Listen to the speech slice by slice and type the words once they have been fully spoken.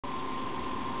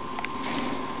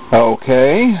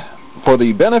Okay, for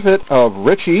the benefit of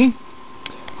Richie,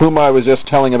 whom I was just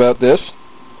telling about this,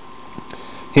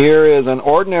 here is an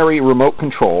ordinary remote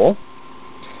control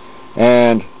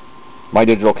and my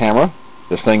digital camera,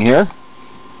 this thing here.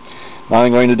 Now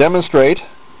I'm going to demonstrate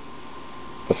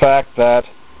the fact that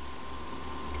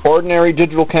ordinary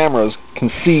digital cameras can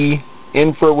see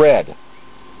infrared.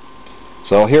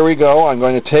 So here we go. I'm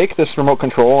going to take this remote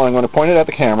control, I'm going to point it at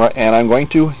the camera, and I'm going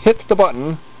to hit the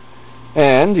button,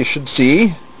 and you should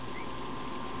see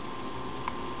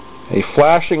a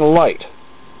flashing light.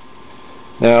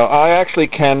 Now I actually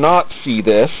cannot see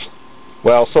this,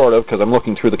 well, sort of, because I'm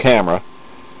looking through the camera,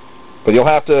 but you'll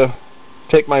have to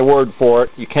take my word for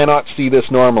it, you cannot see this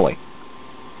normally.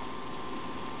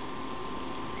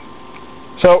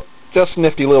 So, just a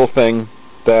nifty little thing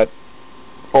that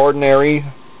ordinary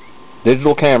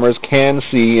digital cameras can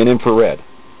see in infrared.